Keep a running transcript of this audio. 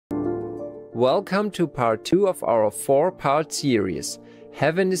Welcome to part 2 of our 4-part series,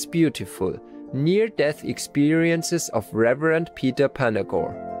 Heaven is Beautiful, Near-Death Experiences of Reverend Peter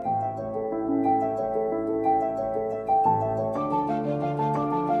Panagore.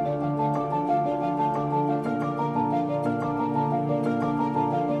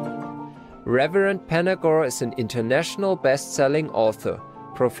 Reverend Panagore is an international best-selling author,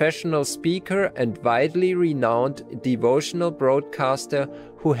 professional speaker and widely renowned devotional broadcaster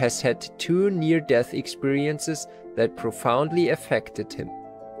who has had 2 near-death experiences that profoundly affected him.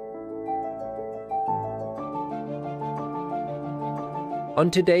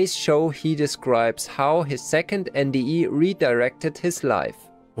 On today's show, he describes how his second NDE redirected his life.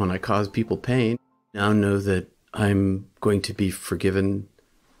 When I cause people pain, I now know that I'm going to be forgiven,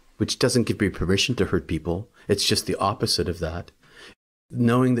 which doesn't give me permission to hurt people. It's just the opposite of that.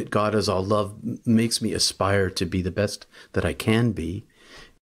 Knowing that God is all love makes me aspire to be the best that I can be.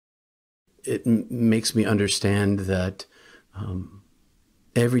 It makes me understand that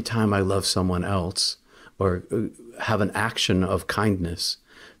every time I love someone else or have an action of kindness,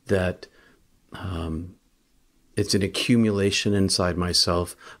 that it's an accumulation inside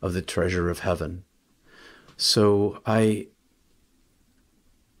myself of the treasure of heaven. So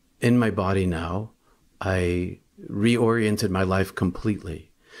in my body now, I reoriented my life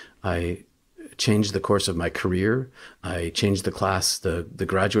completely. I changed the course of my career. I changed the class, the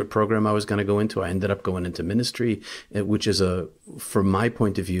graduate program I was going to go into. I ended up going into ministry, which is from my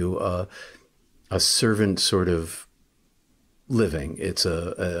point of view, a servant sort of living. It's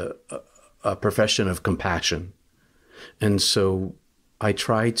a profession of compassion. And so I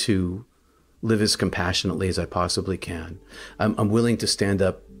try to live as compassionately as I possibly can. I'm willing to stand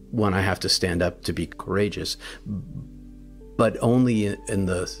up when I have to stand up to be courageous, but only in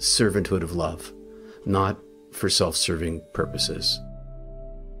the servanthood of love, not for self-serving purposes.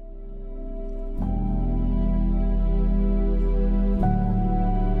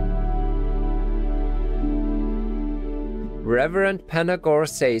 Reverend Panagore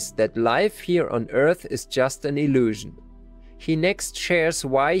says that life here on earth is just an illusion. He next shares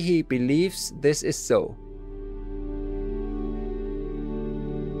why he believes this is so.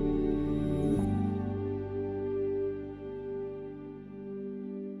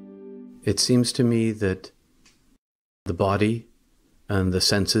 It seems to me that the body and the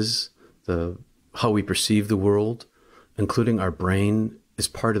senses, how we perceive the world, including our brain, is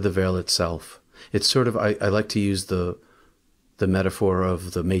part of the veil itself. It's sort of, I like to use the metaphor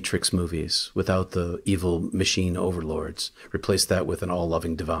of the Matrix movies, without the evil machine overlords. Replace that with an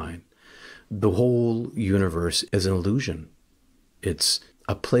all-loving divine. The whole universe is an illusion. It's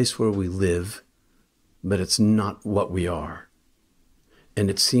a place where we live, but it's not what we are. And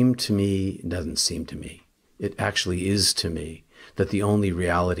it seemed to me, it doesn't seem to me, it actually is to me, that the only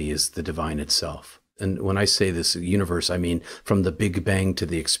reality is the divine itself. And when I say this universe, I mean from the Big Bang to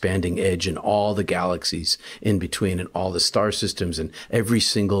the expanding edge and all the galaxies in between and all the star systems and every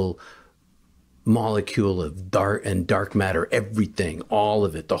single molecule of dark matter, everything, all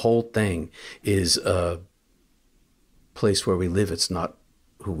of it, the whole thing is a place where we live. It's not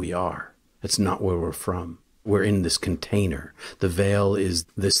who we are. It's not where we're from. We're in this container. The veil is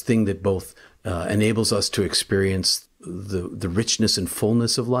this thing that both enables us to experience the richness and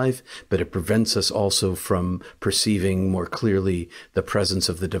fullness of life, but it prevents us also from perceiving more clearly the presence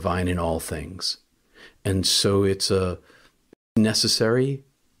of the divine in all things. And so it's necessary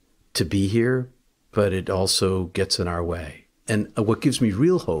to be here, but it also gets in our way. And what gives me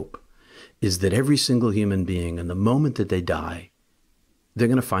real hope is that every single human being, in the moment that they die, they're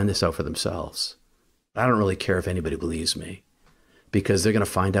going to find this out for themselves. I don't really care if anybody believes me, because they're going to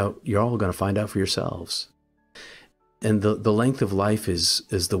find out, you're all going to find out for yourselves. And the length of life is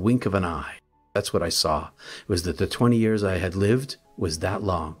the wink of an eye. That's what I saw, was that the 20 years I had lived was that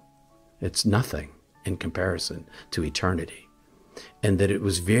long. It's nothing in comparison to eternity. And that it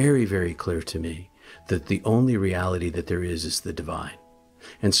was very, very clear to me that the only reality that there is the divine.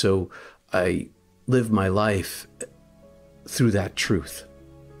 And so I live my life through that truth,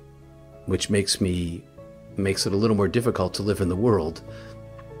 which makes it a little more difficult to live in the world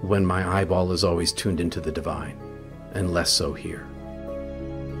when my eyeball is always tuned into the divine, and less so here.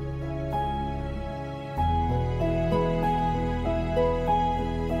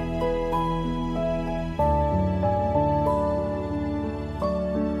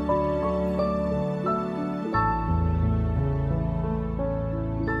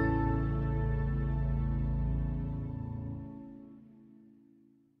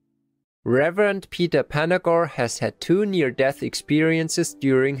 Reverend Peter Panagore has had 2 near-death experiences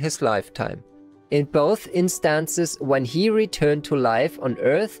during his lifetime. In both instances, when he returned to life on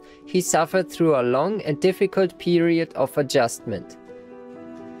Earth, he suffered through a long and difficult period of adjustment.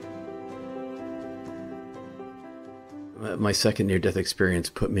 My second near-death experience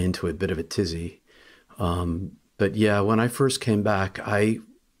put me into a bit of a tizzy. But yeah, when I first came back, I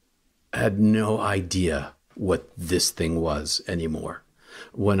had no idea what this thing was anymore.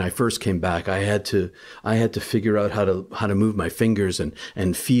 When I first came back, I had to figure out how to move my fingers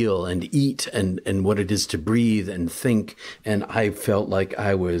and feel and eat and what it is to breathe and think. And I felt like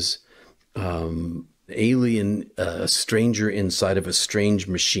I was alien, a stranger inside of a strange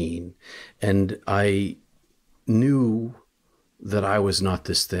machine. And I knew that I was not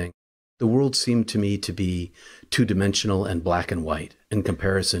this thing. The world seemed to me to be two-dimensional and black and white in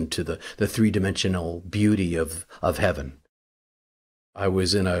comparison to the three-dimensional beauty of heaven. I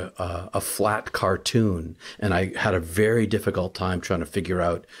was in a flat cartoon, and I had a very difficult time trying to figure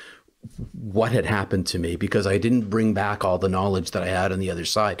out what had happened to me, because I didn't bring back all the knowledge that I had on the other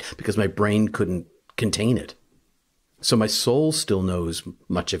side, because my brain couldn't contain it. So my soul still knows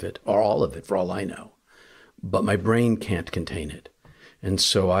much of it, or all of it, for all I know, but my brain can't contain it. And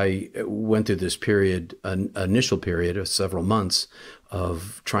so I went through this period, an initial period of several months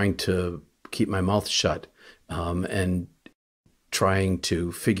of trying to keep my mouth shut, and trying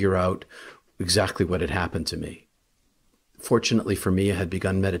to figure out exactly what had happened to me. Fortunately for me, I had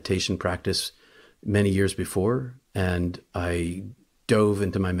begun meditation practice many years before, and I dove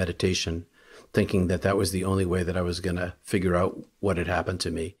into my meditation thinking that that was the only way that I was going to figure out what had happened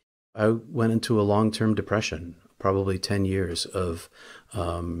to me. I went into a long-term depression, probably 10 years of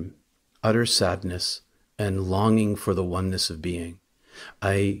utter sadness and longing for the oneness of being.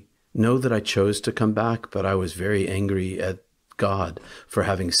 I know that I chose to come back, but I was very angry at God for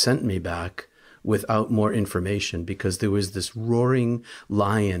having sent me back without more information, because there was this roaring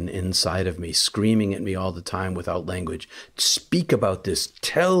lion inside of me screaming at me all the time without language. Speak about this,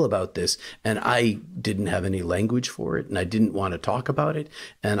 tell about this. And I didn't have any language for it, and I didn't want to talk about it.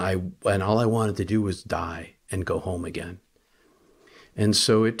 And all I wanted to do was die and go home again. And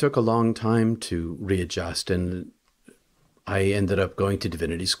so it took a long time to readjust, and I ended up going to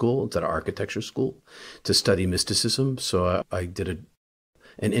divinity school, to architecture school, to study mysticism. So I did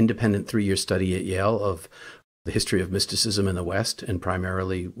an independent 3-year study at Yale of the history of mysticism in the West, and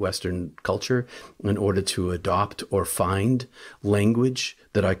primarily Western culture, in order to adopt or find language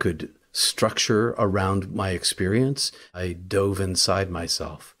that I could structure around my experience. I dove inside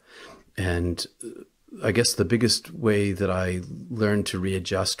myself. And I guess the biggest way that I learned to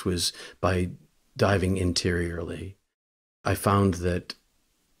readjust was by diving interiorly. I found that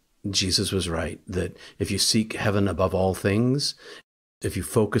Jesus was right, that if you seek heaven above all things, if you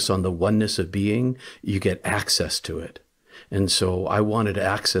focus on the oneness of being, you get access to it. And so I wanted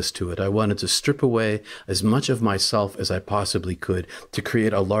access to it. I wanted to strip away as much of myself as I possibly could to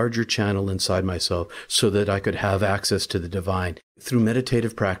create a larger channel inside myself so that I could have access to the divine. Through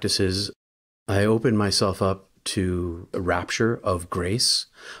meditative practices, I opened myself up to a rapture of grace.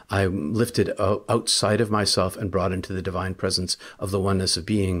 I'm lifted outside of myself and brought into the divine presence of the oneness of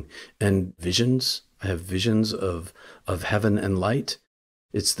being. And visions, I have visions of heaven and light.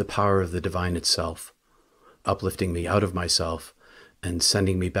 It's the power of the divine itself, uplifting me out of myself and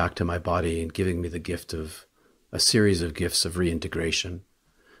sending me back to my body and giving me the gift of a series of gifts of reintegration,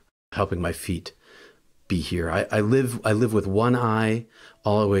 helping my feet be here. I live with one eye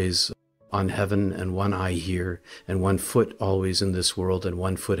always on heaven and one eye here, and one foot always in this world and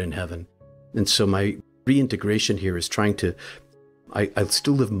one foot in heaven. And so my reintegration here is trying to, I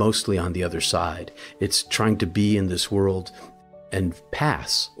still live mostly on the other side. It's trying to be in this world and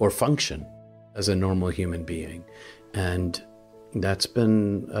pass or function as a normal human being. And that's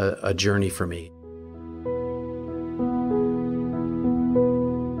been a journey for me.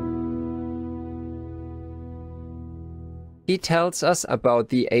 He tells us about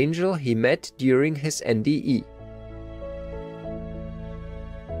the angel he met during his NDE.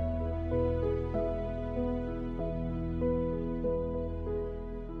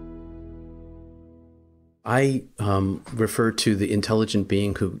 I refer to the intelligent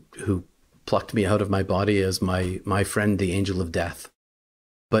being who plucked me out of my body as my friend, the angel of death.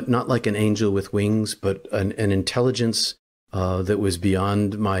 But not like an angel with wings, but an intelligence that was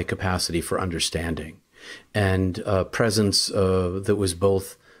beyond my capacity for understanding. And a presence that was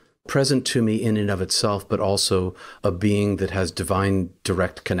both present to me in and of itself, but also a being that has divine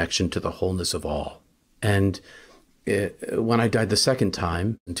direct connection to the wholeness of all. And when I died the second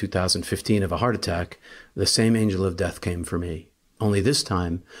time in 2015 of a heart attack, the same angel of death came for me. Only this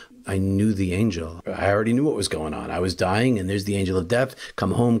time, I knew the angel. I already knew what was going on. I was dying, and there's the angel of death.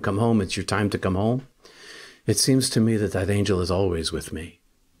 Come home, it's your time to come home. It seems to me that that angel is always with me,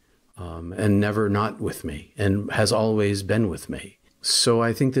 and never not with me, and has always been with me. So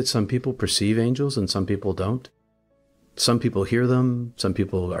I think that some people perceive angels and some people don't. Some people hear them, some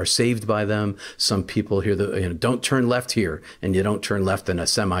people are saved by them, some people hear don't turn left here, and you don't turn left and a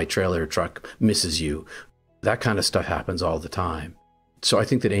semi-trailer truck misses you. That kind of stuff happens all the time. So I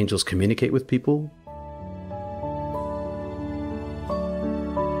think that angels communicate with people.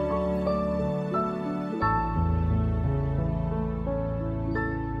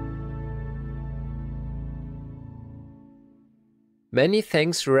 Many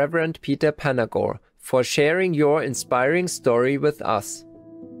thanks, Reverend Peter Panagore, for sharing your inspiring story with us.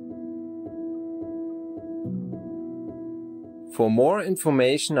 For more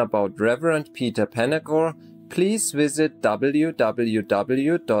information about Reverend Peter Panagore, please visit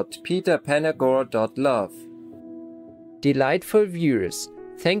www.peterpanagore.love. Delightful viewers,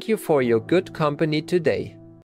 thank you for your good company today.